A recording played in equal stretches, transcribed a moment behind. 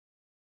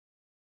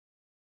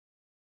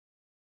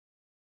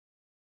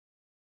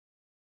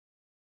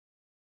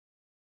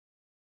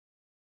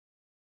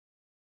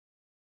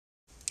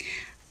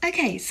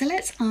Okay, so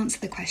let's answer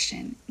the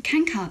question,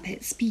 can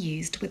carpets be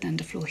used with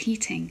underfloor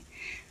heating?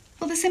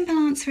 Well, the simple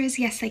answer is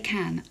yes, they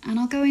can, and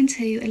I'll go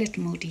into a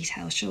little more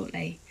detail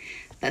shortly.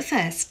 But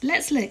first,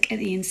 let's look at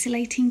the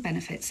insulating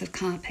benefits of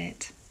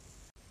carpet.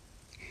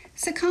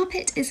 So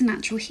carpet is a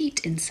natural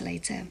heat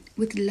insulator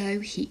with low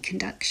heat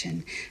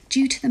conduction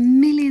due to the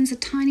millions of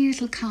tiny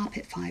little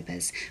carpet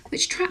fibres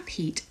which trap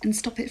heat and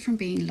stop it from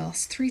being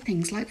lost through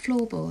things like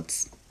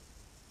floorboards.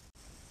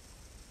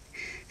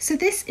 So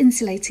this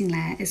insulating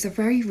layer is the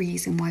very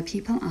reason why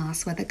people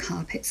ask whether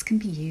carpets can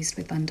be used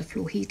with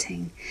underfloor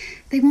heating.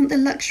 They want the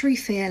luxury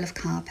feel of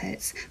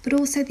carpets, but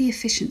also the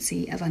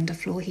efficiency of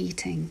underfloor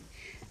heating.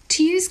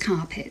 To use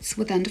carpets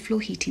with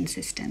underfloor heating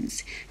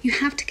systems, you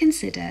have to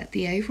consider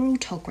the overall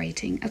TOG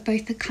rating of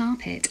both the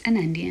carpet and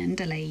any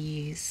underlay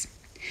you use.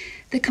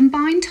 The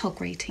combined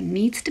TOG rating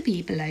needs to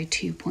be below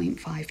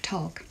 2.5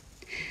 TOG.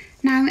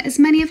 Now, as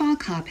many of our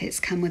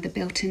carpets come with a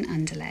built-in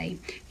underlay,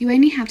 you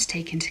only have to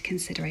take into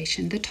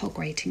consideration the TOG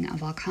rating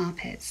of our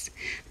carpets,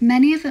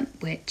 many of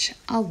which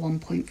are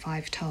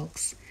 1.5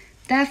 TOGs.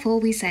 Therefore,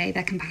 we say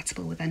they're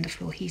compatible with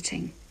underfloor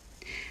heating.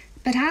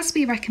 But as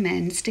we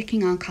recommend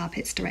sticking our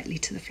carpets directly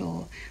to the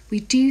floor,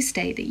 we do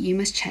state that you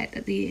must check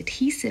that the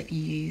adhesive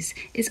you use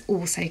is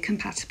also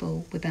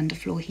compatible with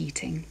underfloor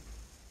heating.